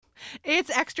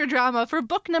It's extra drama for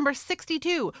book number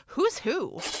 62, Who's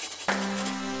Who?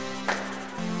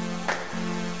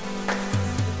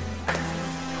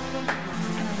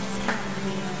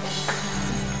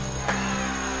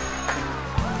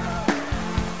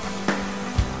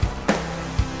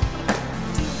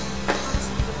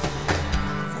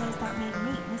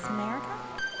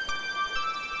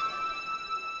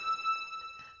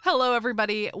 Hello,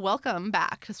 everybody. Welcome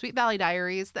back to Sweet Valley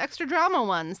Diaries, the extra drama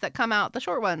ones that come out, the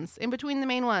short ones, in between the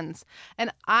main ones. And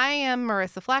I am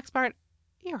Marissa Flaxbart,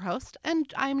 your host,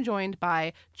 and I'm joined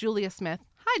by Julia Smith.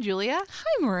 Hi, Julia.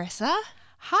 Hi, Marissa.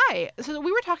 Hi. So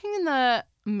we were talking in the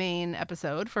main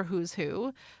episode for Who's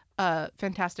Who, a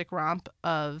fantastic romp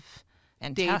of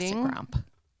dating,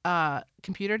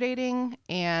 computer dating,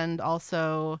 and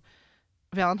also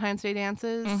Valentine's Day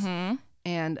dances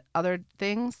and other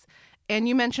things. And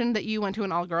you mentioned that you went to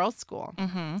an all-girls school.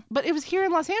 But it was here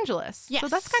in Los Angeles. Yes. So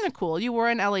that's kind of cool. You were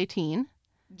an LA teen.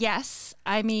 Yes.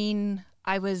 I mean,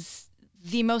 I was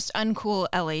the most uncool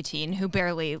LA teen who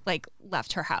barely,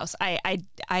 left her house. I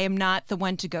am not the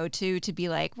one to go to be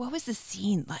like, what was the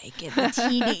scene like in the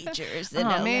teenagers in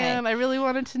LA? Oh, man, I really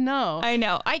wanted to know. I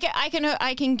know.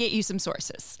 I can get you some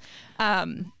sources.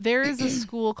 There is a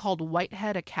school called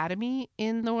Whitehead Academy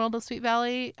in the world of Sweet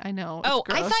Valley. I know. Oh,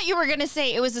 gross. I thought you were going to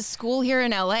say it was a school here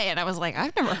in LA, and I was like,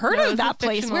 I've never heard of that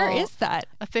place. Where is that?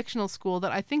 A fictional school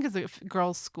that I think is a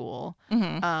girls' school.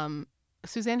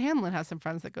 Suzanne Hanlon has some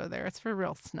friends that go there. It's for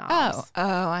real snobs.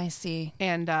 Oh, I see.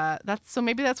 And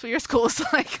maybe that's what your school is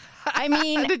like. I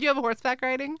mean, did you have horseback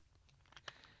riding?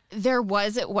 There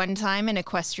was at one time an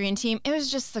equestrian team. It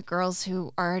was just the girls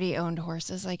who already owned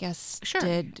horses, I guess. Sure.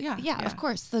 Did. Yeah, of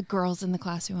course. The girls in the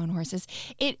class who own horses.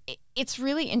 It's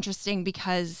really interesting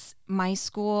because my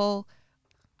school,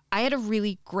 I had a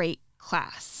really great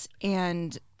class,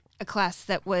 and a class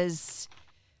that was,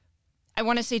 I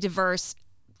want to say diverse,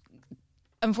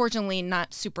 unfortunately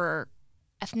not super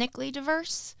ethnically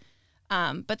diverse.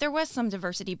 But there was some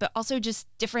diversity, but also just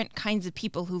different kinds of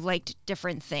people who liked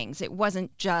different things. It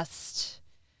wasn't just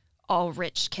all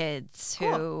rich kids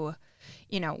who,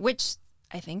 which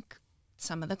I think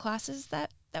some of the classes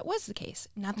that was the case.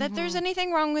 Not that there's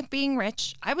anything wrong with being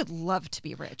rich. I would love to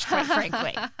be rich, quite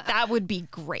frankly. That would be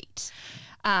great.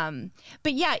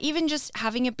 But yeah, even just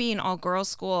having it be an all-girls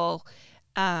school,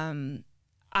 I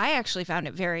actually found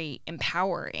it very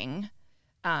empowering.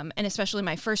 And especially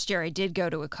my first year, I did go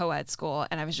to a co-ed school,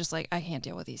 and I was just like, I can't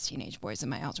deal with these teenage boys in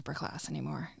my algebra class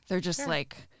anymore. They're just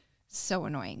so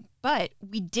annoying. But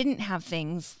we didn't have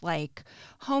things like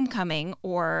homecoming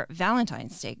or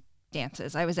Valentine's Day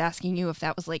dances. I was asking you if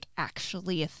that was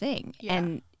actually a thing. Yeah.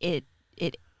 And it.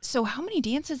 So how many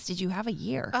dances did you have a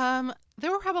year?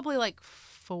 There were probably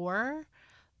 4.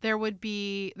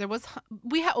 We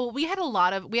had a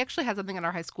lot of, we actually had something in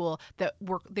our high school that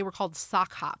they were called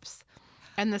sock hops.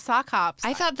 And the sock hops,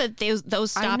 I thought that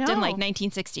those stopped in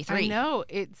 1963. I know.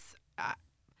 It's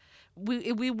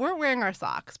we weren't wearing our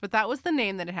socks, but that was the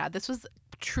name that it had. This was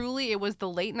truly, it was the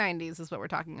late 90s is what we're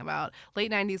talking about.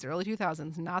 Late 90s, early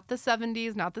 2000s, not the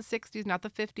 70s, not the 60s, not the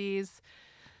 50s,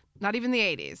 not even the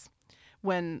 80s.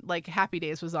 When Happy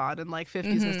Days was on and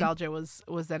 50s nostalgia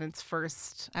was at its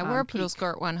first I wore a peak. poodle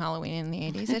skirt one Halloween in the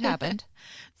 80s. It happened.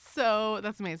 So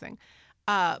that's amazing.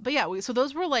 But yeah, so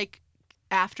those were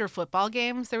after football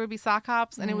games, there would be sock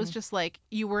hops, and it was just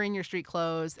you were in your street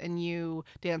clothes and you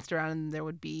danced around, and there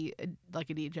would be a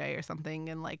DJ or something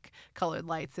and colored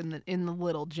lights in the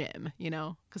little gym,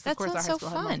 because of course our high school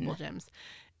had multiple gyms.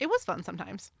 It was fun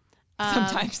sometimes.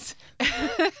 Sometimes.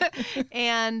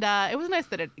 And it was nice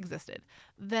that it existed.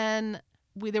 Then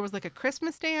there was a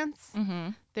Christmas dance.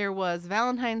 There was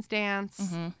Valentine's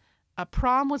dance. A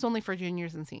prom was only for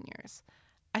juniors and seniors.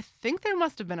 I think there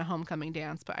must have been a homecoming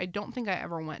dance, but I don't think I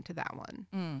ever went to that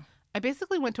one. I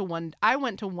basically went to one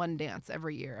dance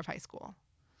every year of high school.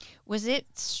 Was it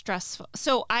stressful?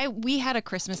 So we had a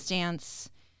Christmas dance.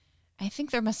 I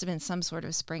think there must have been some sort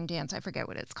of spring dance. I forget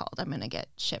what it's called. I'm going to get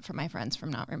shit from my friends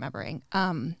from not remembering.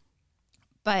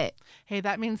 But hey,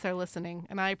 that means they're listening,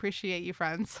 and I appreciate you,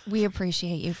 friends. We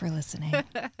appreciate you for listening.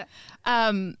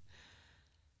 But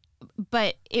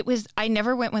I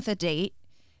never went with a date.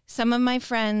 Some of my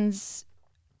friends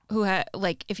who had,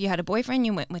 if you had a boyfriend,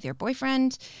 you went with your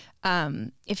boyfriend.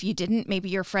 If you didn't, maybe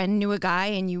your friend knew a guy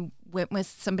and you went with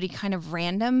somebody kind of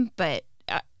random. But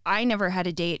I never had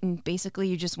a date, and basically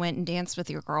you just went and danced with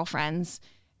your girlfriends,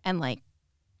 and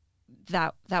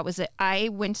that was it. I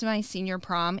went to my senior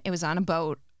prom. It was on a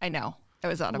boat. I know. It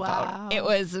was on a boat. It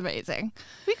was amazing.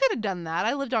 We could have done that.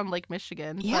 I lived on Lake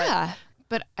Michigan. Yeah.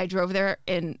 But I drove there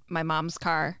in my mom's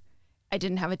car. I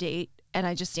didn't have a date, and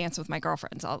I just danced with my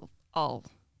girlfriends all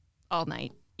all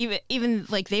night. Even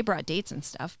like they brought dates and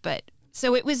stuff, but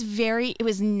so it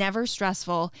was never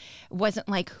stressful. It wasn't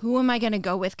like, who am I going to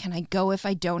go with? Can I go if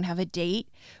I don't have a date?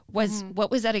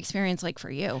 What was that experience like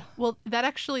for you? Well, that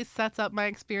actually sets up my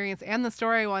experience and the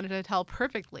story I wanted to tell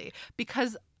perfectly,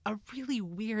 because a really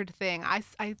weird thing, I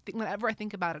think whenever I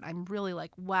think about it, I'm really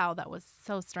like, wow, that was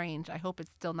so strange. I hope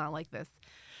it's still not like this.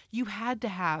 You had to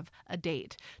have a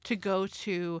date to go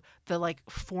to the like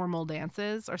formal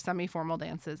dances or semi-formal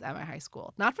dances at my high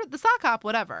school. Not for the sock hop,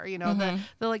 whatever, the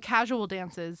like casual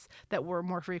dances that were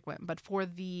more frequent. But for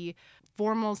the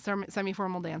formal,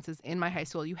 semi-formal dances in my high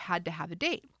school, you had to have a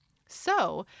date.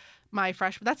 So my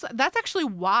freshman, that's actually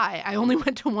why I only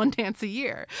went to one dance a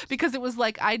year, because it was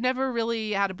like I never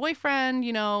really had a boyfriend.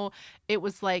 It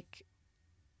was like,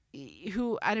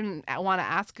 who I didn't want to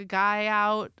ask a guy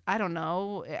out. I don't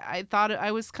know. I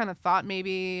thought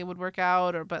maybe it would work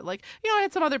out, but like, I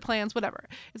had some other plans, whatever.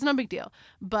 It's no big deal.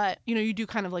 But, you do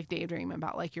kind of like daydream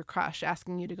about like your crush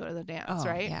asking you to go to the dance,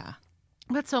 right? Yeah.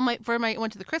 But so I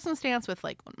went to the Christmas dance with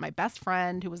like my best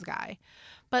friend who was a guy.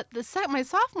 But my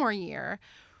sophomore year,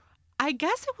 I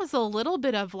guess it was a little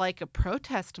bit of like a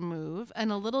protest move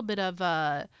and a little bit of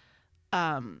a,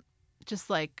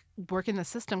 just like work in the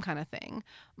system kind of thing.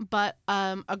 But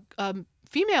a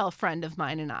female friend of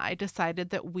mine and I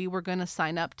decided that we were going to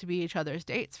sign up to be each other's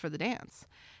dates for the dance.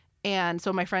 And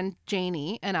so my friend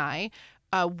Janie and I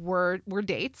were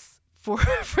dates for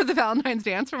the Valentine's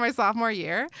dance for my sophomore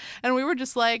year. And we were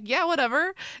just like, yeah,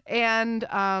 whatever. And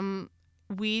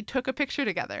we took a picture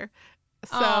together.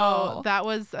 So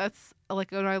that's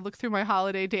like, when I look through my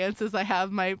holiday dances, I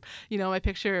have my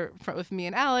picture with me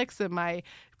and Alex and my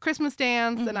Christmas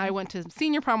dance, and I went to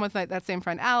senior prom with that same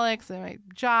friend Alex, and my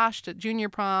Josh to junior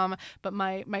prom. But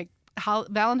my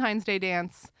Valentine's Day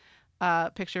dance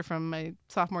picture from my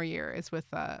sophomore year is with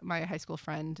my high school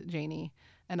friend Janie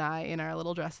and I in our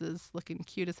little dresses, looking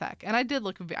cute as heck. And I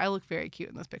look very cute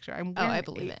in this picture. I'm wearing I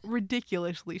believe it.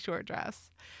 Ridiculously short dress.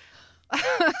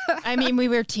 I mean, we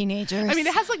were teenagers. I mean,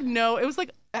 it has like it was like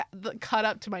cut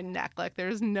up to my neck. Like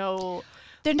there's no.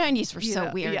 The 90s were so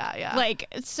weird. Yeah. Like,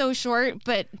 it's so short,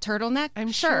 but turtleneck?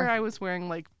 I'm sure I was wearing,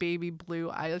 like, baby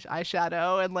blue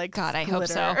eyeshadow and, like, God, I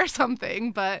glitter hope so. or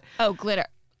something, but... Oh, glitter.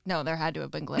 No, there had to have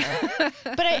been glitter.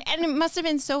 And it must have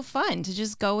been so fun to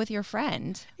just go with your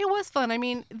friend. It was fun. I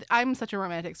mean, I'm such a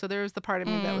romantic, so there was the part of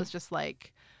me that was just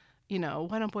like, why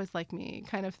don't boys like me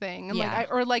kind of thing. And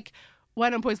why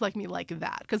don't boys like me like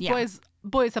that? Because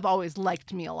boys have always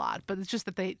liked me a lot, but it's just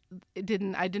that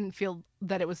I didn't feel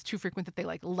that it was too frequent that they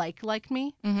like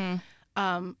me.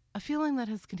 Mm-hmm. A feeling that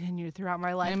has continued throughout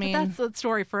my life. I mean, but that's a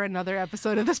story for another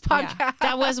episode of this podcast. Yeah.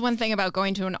 That was one thing about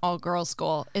going to an all-girls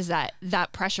school, is that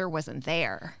pressure wasn't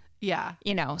there. Yeah.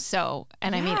 So,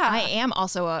 and I mean, I am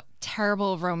also a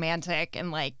terrible romantic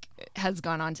and like has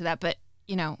gone on to that, but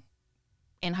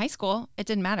in high school, it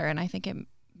didn't matter. And I think it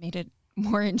made it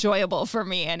more enjoyable for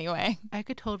me anyway. I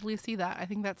could totally see that. I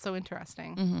think that's so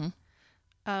interesting. Mm-hmm.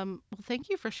 Well, thank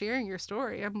you for sharing your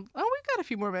story. We've got a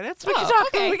few more minutes. We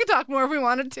could talk more if we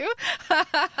wanted to.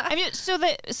 I mean,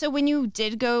 so when you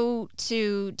did go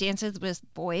to dances with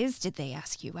boys, did they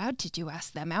ask you out? Did you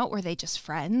ask them out? Were they just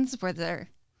friends? Were there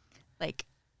like?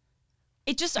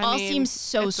 It just seems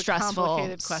so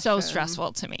stressful. So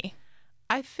stressful to me.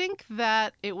 I think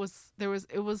that it was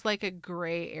like a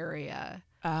gray area.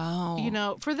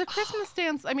 Oh. For the Christmas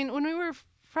dance, I mean, when we were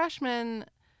freshmen,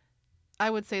 I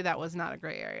would say that was not a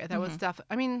gray area. That was stuff.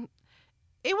 I mean,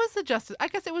 it was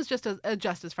it was just a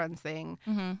just as friends thing,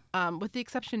 with the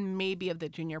exception maybe of the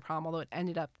junior prom, although it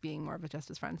ended up being more of a just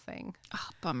as friends thing. Oh,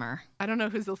 bummer. I don't know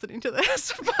who's listening to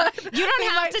this, but you don't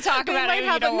have to talk about it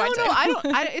if you don't want to. I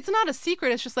don't. It's not a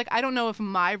secret. It's just like I don't know if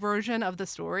my version of the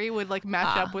story would like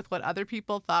match up with what other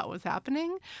people thought was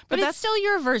happening. But that's still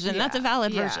your version. That's a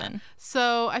valid version.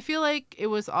 So I feel like I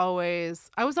was always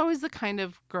the kind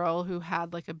of girl who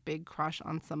had like a big crush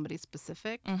on somebody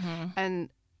specific, and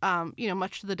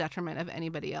much to the detriment of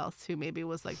anybody else who maybe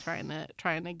was like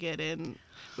trying to get in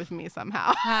with me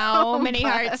somehow. How many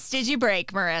hearts did you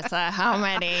break, Marissa? How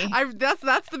many?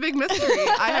 That's the big mystery.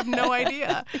 I have no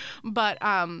idea. But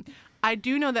I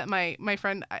do know that my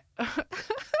friend, I'm going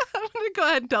to go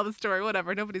ahead and tell the story.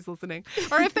 Whatever. Nobody's listening.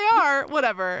 Or if they are,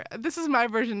 whatever. This is my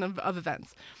version of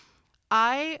events.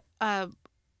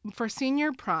 For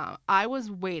senior prom, I was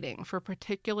waiting for a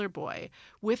particular boy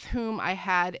with whom I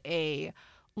had a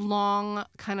long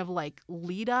kind of like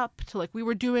lead up to, like, we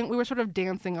were sort of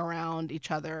dancing around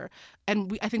each other,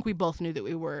 and I think we both knew that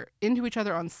we were into each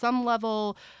other on some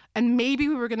level, and maybe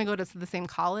we were going to go to the same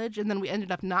college, and then we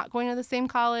ended up not going to the same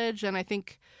college, and I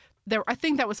think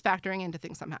that was factoring into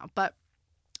things somehow. But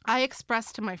I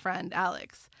expressed to my friend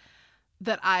Alex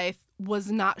that I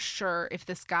was not sure if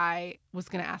this guy was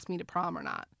going to ask me to prom or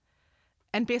not.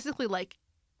 And basically, like,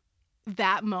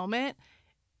 that moment,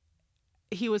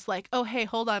 he was like, oh, hey,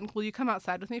 hold on. Will you come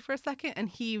outside with me for a second? And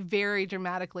he very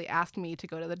dramatically asked me to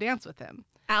go to the dance with him.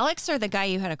 Alex or the guy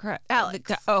you had a crush?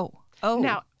 Alex. Oh.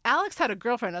 Now, Alex had a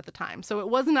girlfriend at the time, so it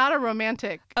was not a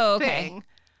romantic thing.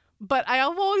 But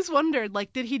I've always wondered,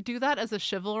 like, did he do that as a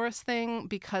chivalrous thing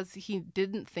because he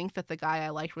didn't think that the guy I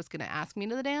liked was going to ask me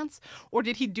to the dance? Or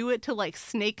did he do it to, like,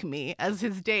 snake me as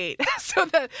his date so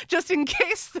that just in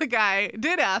case the guy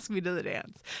did ask me to the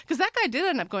dance? Because that guy did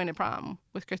end up going to prom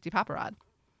with Christy Paparad.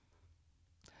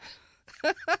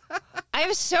 I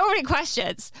have so many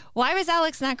questions. Why was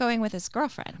Alex not going with his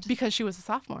girlfriend? Because she was a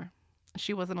sophomore.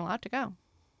 She wasn't allowed to go.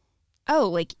 Oh,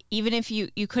 like, even if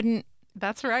you couldn't...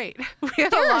 That's right. We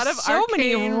had a lot of so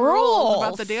many rules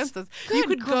about the dances. Good you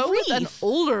could go with an grief.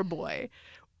 older boy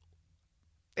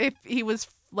if he was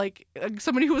like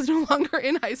somebody who was no longer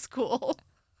in high school.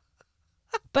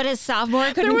 But a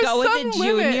sophomore couldn't go with a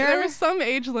junior? There was some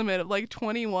age limit of like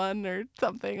 21 or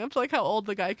something. That's like how old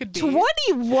the guy could be.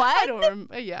 21? I don't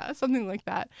remember. Yeah, something like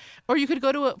that. Or you could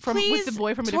go to with the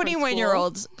boy from a different school.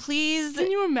 21-year-olds, please.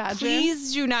 Can you imagine?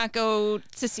 Please do not go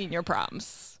to senior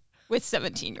proms with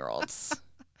 17-year-olds.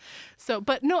 So,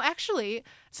 but no, actually,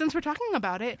 since we're talking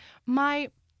about it,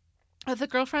 the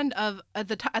girlfriend of at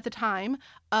the time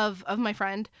of my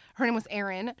friend, her name was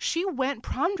Erin. She went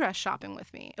prom dress shopping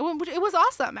with me. It was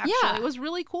awesome. Actually, Yeah. It was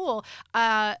really cool.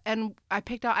 And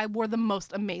I wore the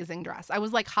most amazing dress. I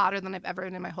was like hotter than I've ever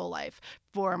been in my whole life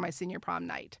for my senior prom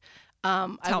night.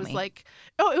 It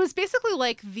was basically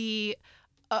like the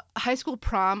high school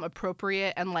prom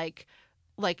appropriate and like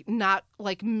not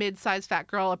like mid-sized fat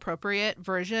girl appropriate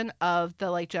version of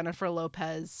the like Jennifer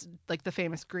Lopez, like the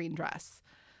famous green dress.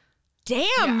 Damn,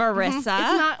 Yeah.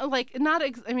 Marissa. It's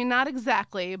not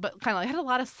exactly, but kind of like, I had a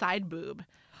lot of side boob.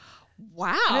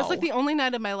 Wow. And it's like the only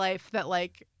night of my life that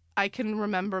like I can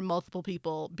remember multiple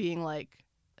people being like,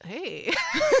 hey.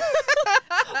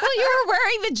 Well, you were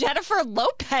wearing the Jennifer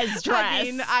Lopez dress. I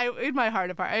mean, in my heart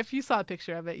of heart, if you saw a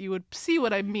picture of it, you would see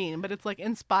what I mean. But it's like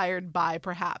inspired by,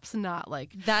 perhaps not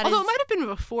like that. Although it might have been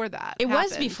before that. It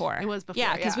was before. It was before.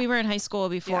 Yeah, because we were in high school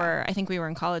before. I think we were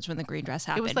in college when the green dress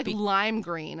happened. It was like lime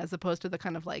green as opposed to the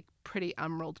kind of like pretty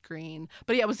emerald green.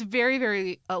 But yeah, it was very,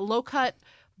 very low cut,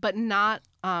 but not,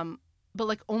 but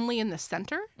like only in the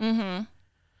center. Mm-hmm.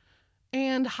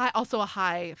 And also a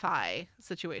high thigh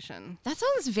situation. That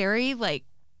sounds very like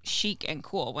chic and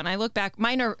cool. When I look back,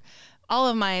 all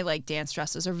of my like dance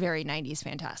dresses are very 90s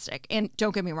fantastic. And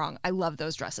don't get me wrong, I love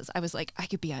those dresses. I was like, I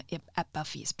could be at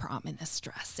Buffy's prom in this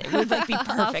dress. It would like be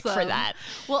perfect for that.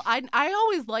 Well, I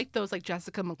always liked those like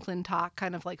Jessica McClintock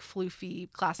kind of like floofy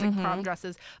classic prom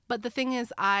dresses. But the thing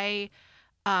is, I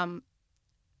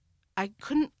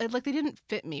couldn't, like, they didn't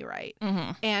fit me right.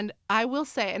 Mm-hmm. And I will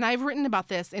say, and I've written about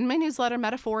this in my newsletter,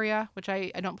 Metaphoria, which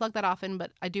I don't plug that often, but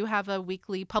I do have a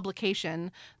weekly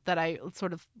publication that I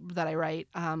write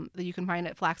that you can find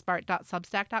at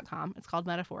flaxbart.substack.com. It's called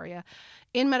Metaphoria.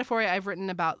 In Metaphoria, I've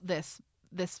written about this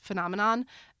phenomenon.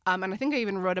 And I think I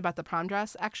even wrote about the prom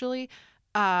dress, actually.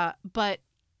 But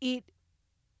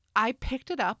I picked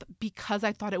it up because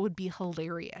I thought it would be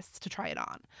hilarious to try it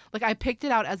on. Like, I picked it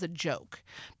out as a joke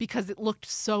because it looked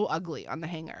so ugly on the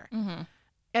hanger. Mm-hmm.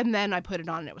 And then I put it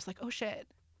on and it was like, oh, shit.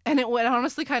 And it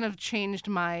honestly kind of changed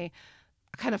my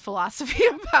kind of philosophy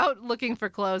about looking for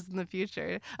clothes in the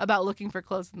future,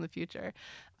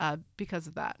 because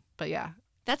of that. But yeah.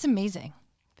 That's amazing.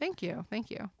 Thank you.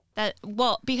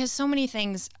 Because so many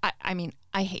things, I mean,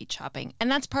 I hate shopping. And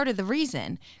that's part of the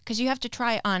reason, because you have to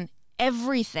try on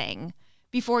everything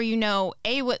before you know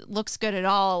what looks good at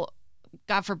all,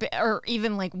 God forbid, or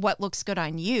even like what looks good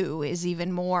on you is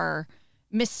even more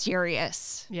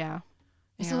mysterious. Yeah.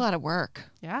 It's a lot of work.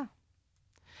 Yeah.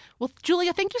 Well,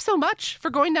 Julia, thank you so much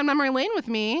for going down memory lane with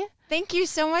me. Thank you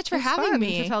so much for having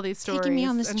me to tell these stories, taking me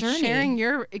on this and journey, sharing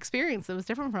your experience that was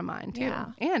different from mine too,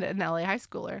 and an LA high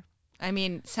schooler. I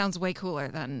mean, sounds way cooler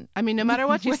than. I mean, no matter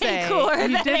what you say,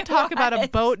 you did talk about a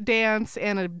boat dance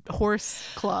and a horse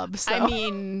club. So. I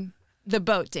mean, the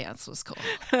boat dance was cool.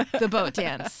 The boat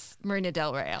dance, Marina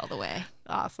Del Rey all the way.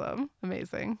 Awesome.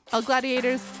 Amazing. El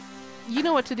Gladiators, you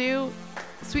know what to do.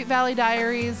 Sweet Valley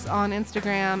Diaries on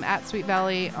Instagram, at Sweet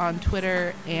Valley on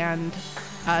Twitter, and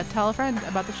tell a friend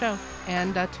about the show.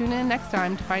 And tune in next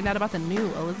time to find out about the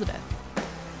new Elizabeth.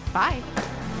 Bye.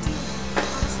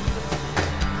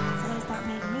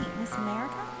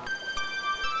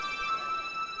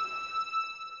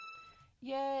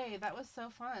 Yay, that was so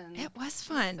fun. It was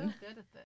fun. I'm so good at this.